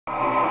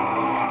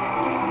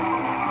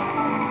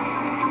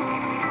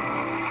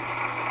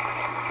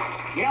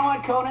You know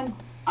what, Conan?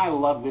 I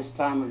love this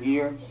time of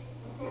year.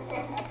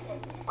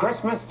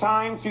 Christmas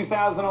time,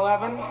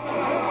 2011?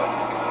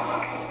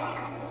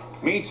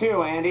 Me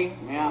too, Andy.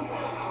 Yeah.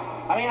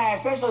 I mean, I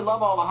especially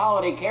love all the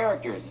holiday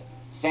characters.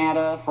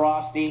 Santa,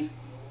 Frosty.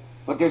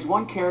 But there's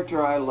one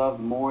character I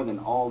love more than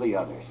all the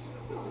others.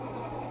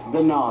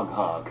 The Nog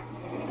Hog.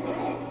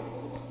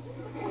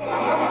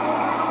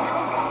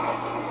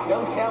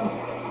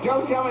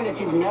 Don't tell me that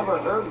you've never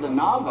heard of the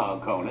Nog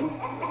Hog, Conan.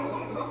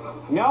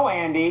 No,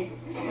 Andy.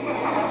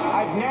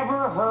 I've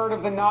never heard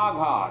of the Nog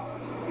Hog.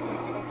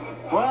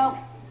 Well,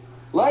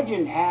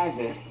 legend has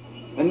it,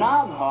 the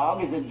Nog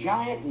Hog is a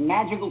giant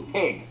magical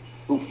pig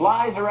who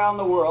flies around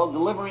the world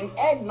delivering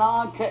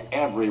eggnog to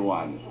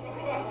everyone.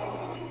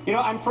 You know,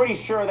 I'm pretty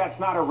sure that's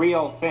not a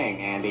real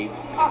thing, Andy.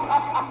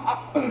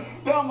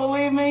 Don't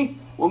believe me?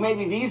 Well,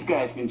 maybe these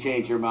guys can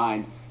change your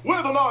mind.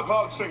 We're the Nog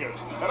Hog Singers,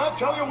 and I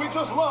tell you, we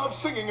just love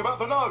singing about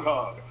the Nog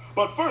Hog.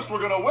 But first, we're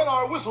going to wet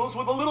our whistles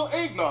with a little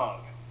eggnog.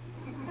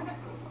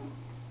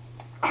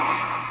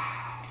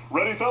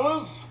 Ready,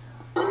 fellas?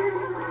 You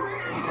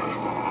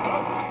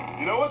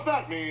know what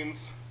that means.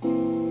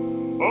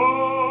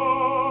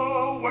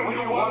 Oh, when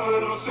you want a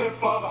little sip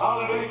of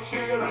holiday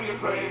cheer and you're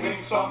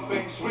craving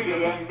something sweeter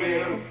than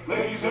beer,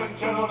 ladies and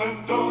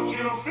gentlemen, don't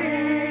you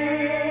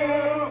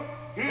fear?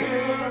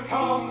 Here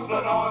comes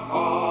the Nog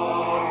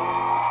Hog.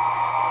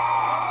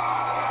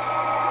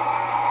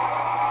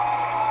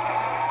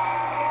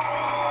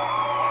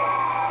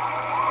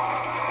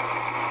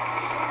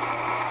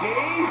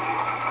 See,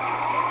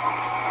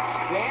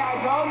 I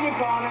told you,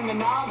 Conan, the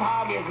Nog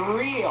Hog is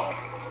real.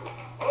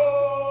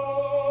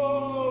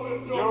 Oh,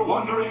 if you're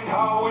wondering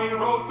how we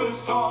wrote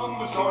this song,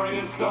 the story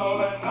is dull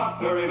and not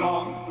very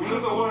long. We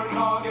took the word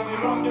nog and we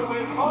wrote it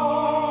with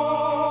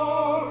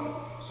hog.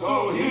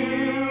 So here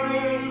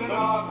is the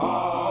Nog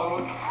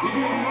Hog.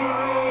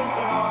 Here is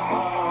the Nog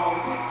Hog.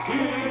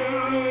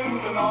 Here is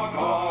the Nog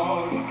Hog.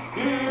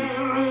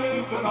 Here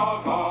is the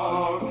Nog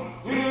Hog.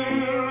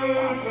 Here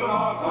is the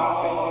Nog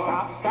Hog.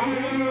 Stop.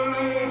 Here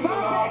is the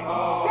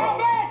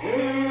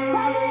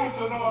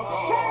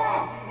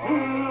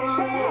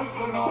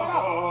Nog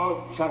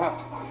Hog. Shut up.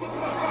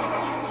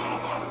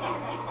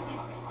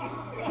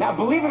 Now,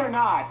 believe it or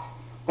not,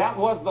 that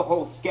was the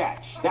whole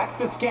sketch. That's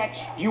the sketch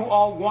you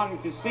all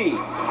wanted to see.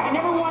 I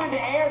never wanted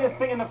to air this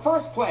thing in the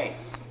first place.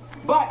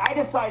 But I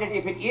decided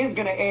if it is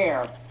going to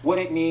air, what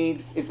it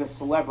needs is a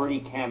celebrity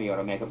cameo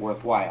to make it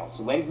worthwhile.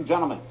 So, ladies and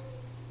gentlemen,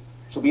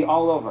 she'll be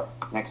all over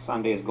next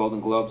Sunday's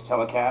Golden Globes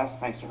telecast,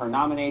 thanks to her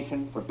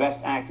nomination for Best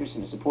Actress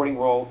in a Supporting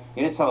Role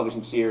in a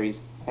Television Series,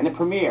 and the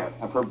premiere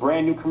of her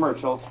brand new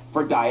commercial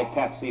for Diet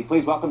Pepsi.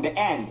 Please welcome to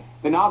end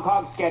the Nog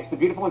Hog Sketch, the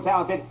beautiful and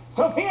talented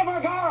Sofia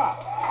Vergara.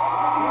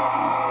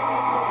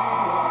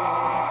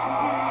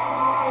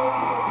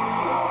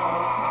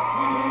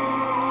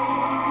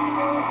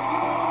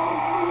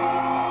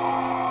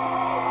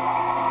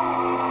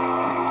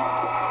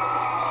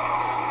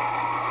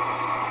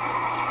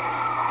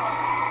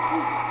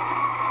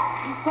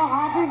 I'm so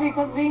happy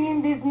because being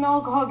in this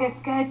Nog Hog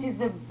Sketch is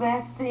the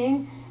best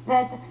thing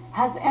that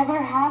has ever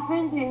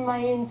happened in my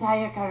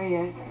entire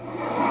career.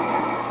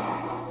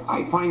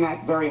 I find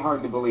that very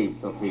hard to believe,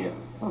 Sophia.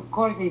 Of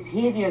course, it's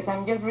hideous.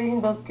 I'm just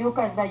reading those cue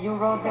cards that you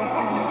wrote there.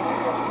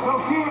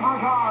 Sofia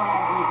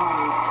Vergara,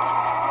 everybody.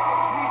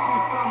 Thank you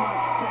so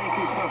much. Thank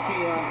you,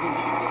 Sophia.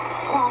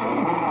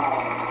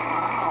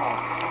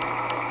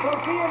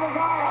 Sofia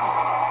Vergara.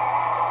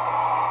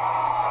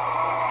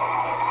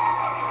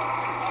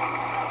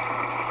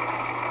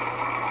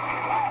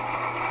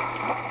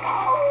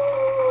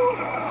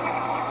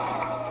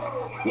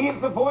 He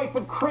is the voice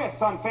of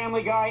Chris on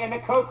Family Guy and the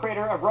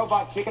co-creator of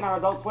Robot Chicken on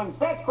Adult Swim.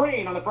 Seth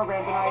Green on the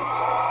program tonight.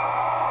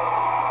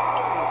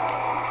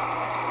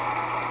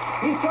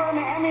 He starred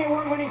in the Emmy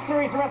Award-winning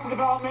series Arrested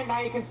Development.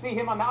 Now you can see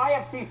him on the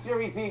IFC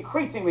series The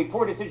Increasingly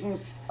Poor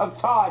Decisions of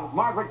Todd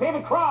Margaret.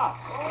 David Cross.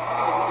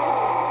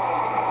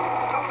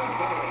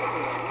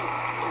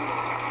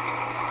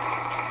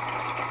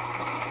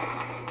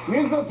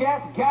 Musical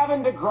guest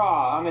Gavin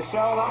DeGraw on the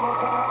show. We'll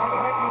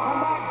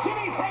come back.